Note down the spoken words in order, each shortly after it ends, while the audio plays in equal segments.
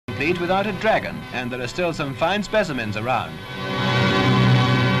fleet without a dragon, and there are still some fine specimens around.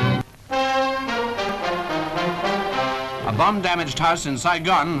 A bomb-damaged house in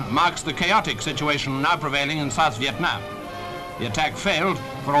Saigon marks the chaotic situation now prevailing in South Vietnam. The attack failed,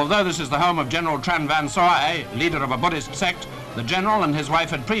 for although this is the home of General Tran Van Soai, leader of a Buddhist sect, the general and his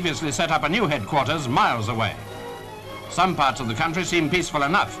wife had previously set up a new headquarters miles away. Some parts of the country seem peaceful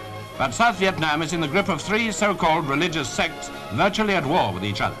enough, but South Vietnam is in the grip of three so-called religious sects virtually at war with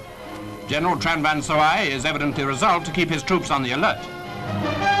each other. General Tran Van Soai is evidently resolved to keep his troops on the alert.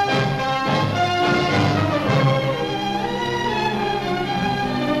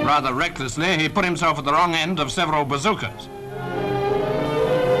 Rather recklessly, he put himself at the wrong end of several bazookas.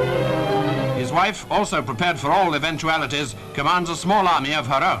 His wife, also prepared for all eventualities, commands a small army of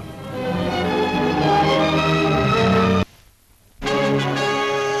her own.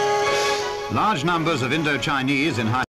 Large numbers of Indo-Chinese in high